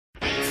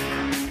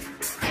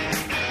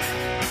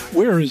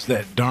Where is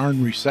that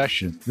darn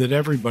recession that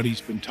everybody's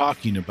been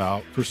talking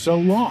about for so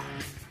long?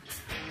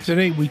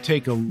 Today, we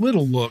take a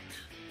little look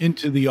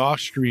into the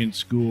Austrian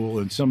school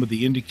and some of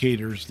the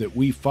indicators that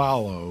we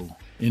follow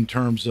in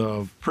terms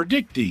of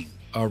predicting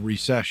a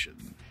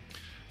recession.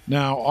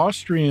 Now,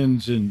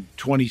 Austrians in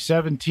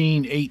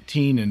 2017,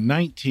 18, and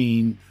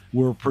 19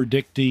 were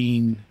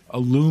predicting a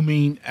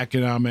looming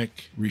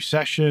economic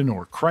recession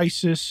or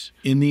crisis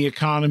in the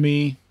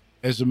economy.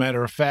 As a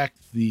matter of fact,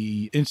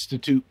 the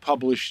Institute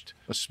published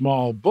a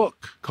small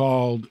book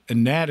called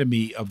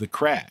Anatomy of the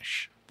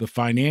Crash, the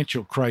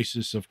Financial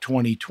Crisis of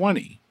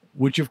 2020,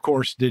 which of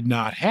course did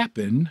not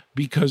happen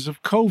because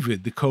of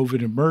COVID, the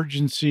COVID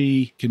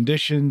emergency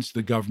conditions,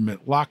 the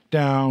government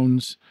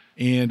lockdowns,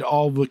 and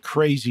all the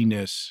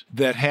craziness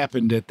that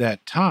happened at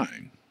that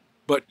time.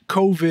 But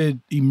COVID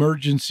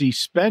emergency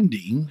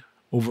spending,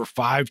 over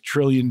 $5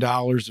 trillion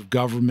of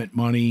government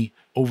money,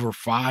 over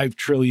 $5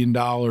 trillion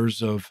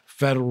of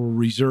Federal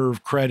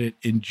Reserve credit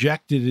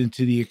injected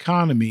into the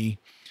economy,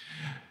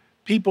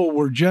 people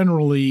were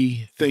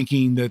generally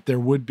thinking that there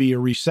would be a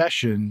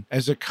recession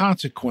as a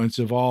consequence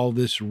of all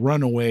this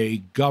runaway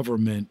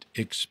government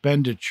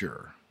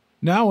expenditure.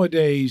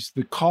 Nowadays,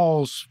 the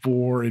calls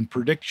for and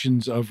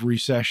predictions of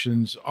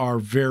recessions are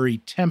very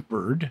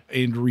tempered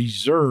and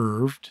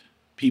reserved.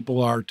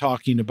 People are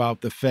talking about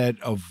the Fed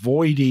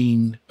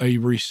avoiding a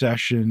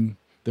recession.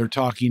 They're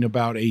talking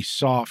about a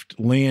soft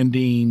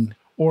landing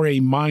or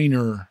a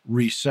minor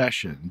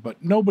recession,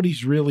 but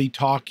nobody's really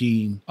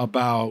talking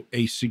about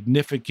a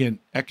significant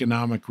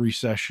economic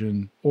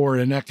recession or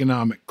an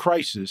economic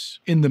crisis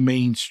in the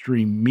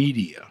mainstream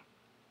media.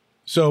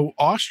 So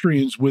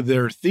Austrians, with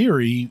their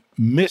theory,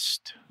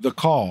 missed the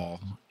call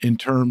in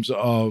terms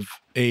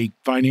of a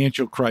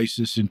financial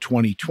crisis in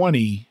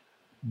 2020.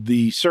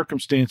 The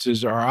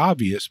circumstances are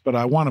obvious, but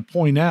I want to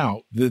point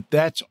out that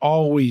that's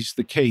always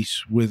the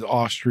case with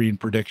Austrian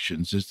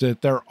predictions, is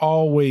that they're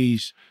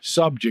always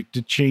subject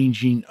to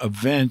changing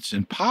events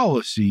and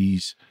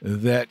policies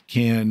that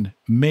can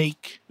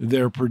make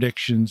their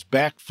predictions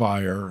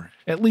backfire,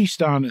 at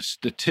least on a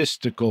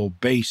statistical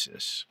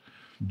basis.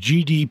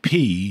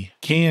 GDP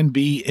can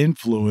be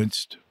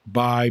influenced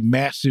by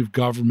massive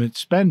government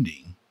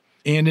spending,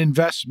 and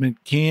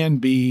investment can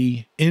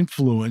be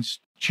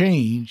influenced,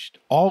 changed,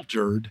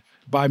 altered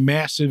by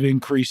massive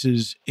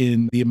increases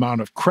in the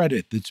amount of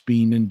credit that's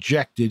being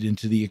injected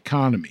into the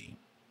economy.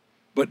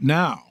 But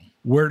now,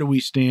 where do we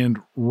stand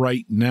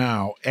right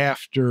now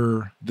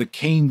after the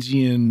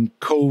Keynesian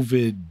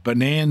COVID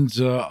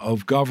bonanza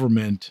of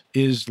government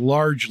is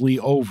largely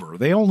over?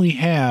 They only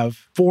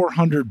have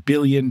 $400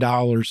 billion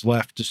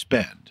left to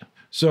spend.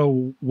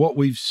 So what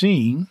we've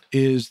seen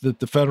is that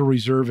the Federal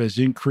Reserve has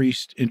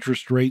increased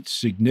interest rates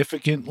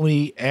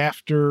significantly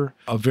after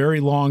a very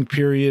long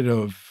period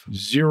of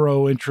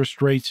zero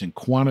interest rates and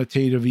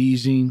quantitative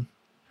easing.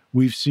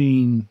 We've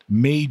seen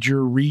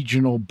major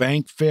regional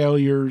bank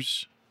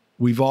failures.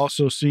 We've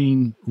also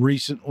seen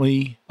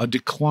recently a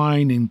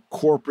decline in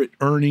corporate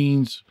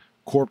earnings,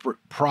 corporate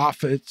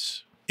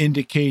profits,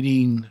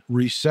 indicating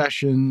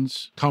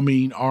recessions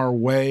coming our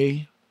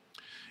way.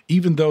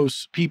 Even though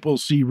people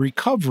see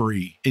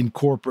recovery in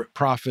corporate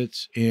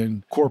profits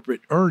and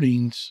corporate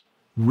earnings,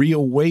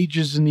 real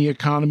wages in the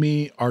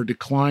economy are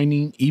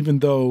declining, even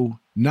though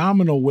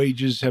nominal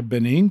wages have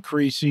been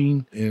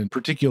increasing in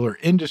particular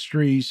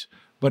industries,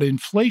 but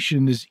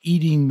inflation is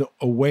eating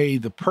away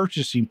the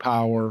purchasing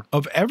power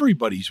of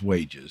everybody's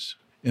wages.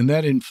 And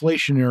that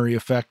inflationary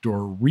effect,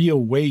 or real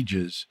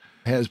wages,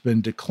 has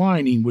been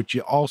declining, which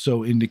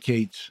also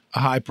indicates a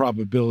high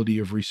probability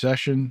of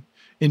recession.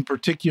 In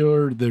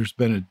particular, there's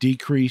been a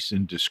decrease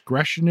in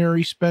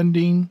discretionary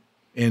spending,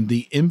 and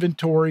the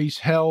inventories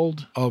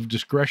held of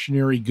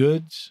discretionary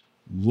goods,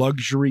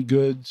 luxury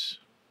goods.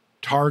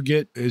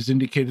 Target has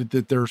indicated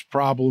that there's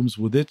problems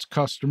with its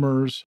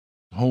customers.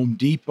 Home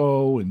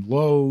Depot and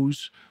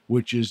Lowe's,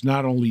 which is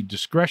not only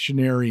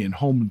discretionary and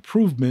home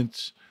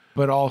improvements,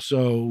 but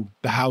also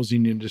the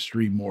housing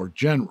industry more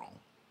general.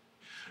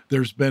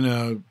 There's been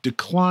a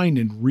decline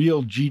in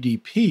real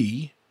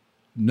GDP,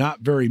 not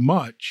very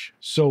much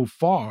so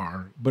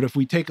far, but if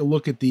we take a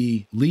look at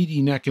the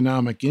leading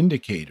economic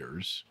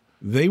indicators,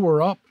 they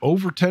were up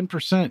over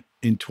 10%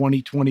 in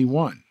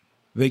 2021.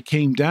 They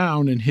came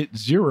down and hit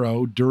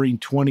zero during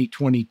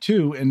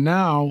 2022, and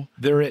now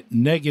they're at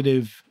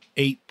negative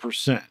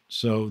 8%.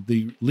 So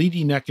the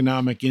leading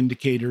economic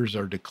indicators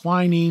are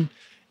declining,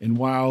 and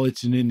while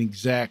it's an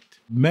inexact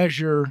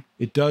measure,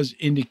 it does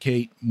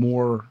indicate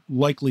more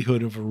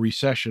likelihood of a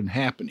recession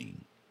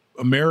happening.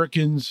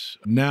 Americans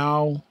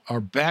now are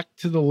back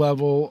to the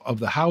level of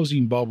the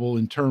housing bubble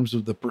in terms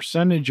of the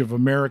percentage of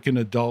American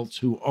adults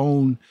who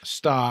own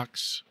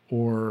stocks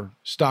or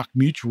stock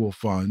mutual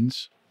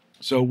funds.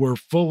 So we're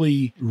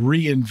fully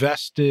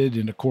reinvested.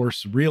 And of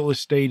course, real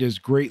estate has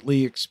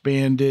greatly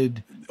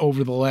expanded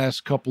over the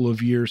last couple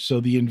of years.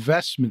 So the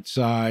investment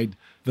side,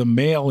 the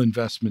male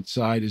investment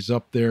side, is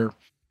up there.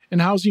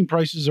 And housing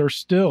prices are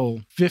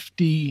still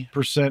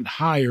 50%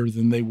 higher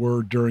than they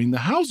were during the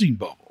housing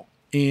bubble.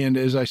 And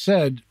as I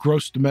said,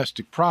 gross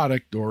domestic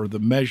product, or the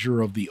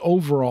measure of the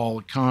overall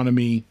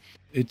economy,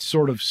 it's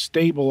sort of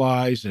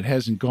stabilized. It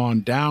hasn't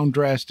gone down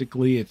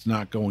drastically. It's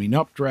not going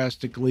up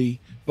drastically.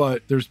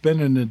 But there's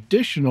been an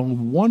additional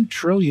 $1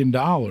 trillion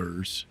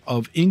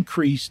of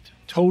increased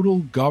total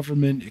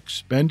government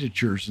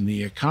expenditures in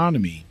the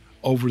economy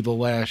over the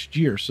last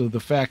year. So the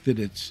fact that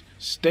it's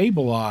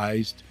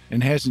stabilized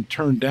and hasn't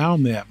turned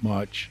down that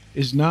much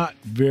is not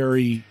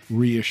very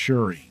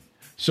reassuring.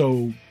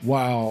 So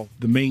while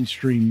the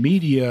mainstream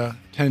media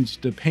tends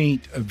to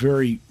paint a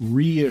very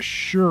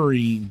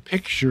reassuring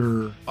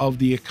picture of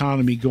the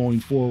economy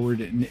going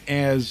forward, and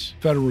as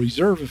Federal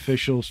Reserve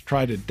officials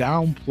try to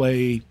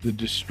downplay the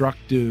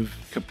destructive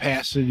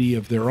capacity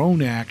of their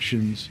own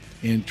actions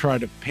and try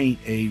to paint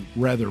a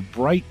rather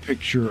bright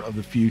picture of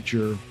the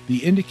future,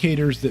 the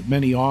indicators that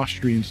many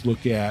Austrians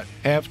look at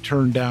have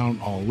turned down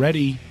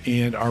already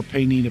and are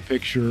painting a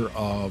picture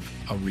of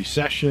a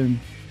recession,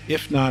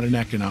 if not an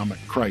economic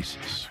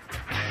crisis.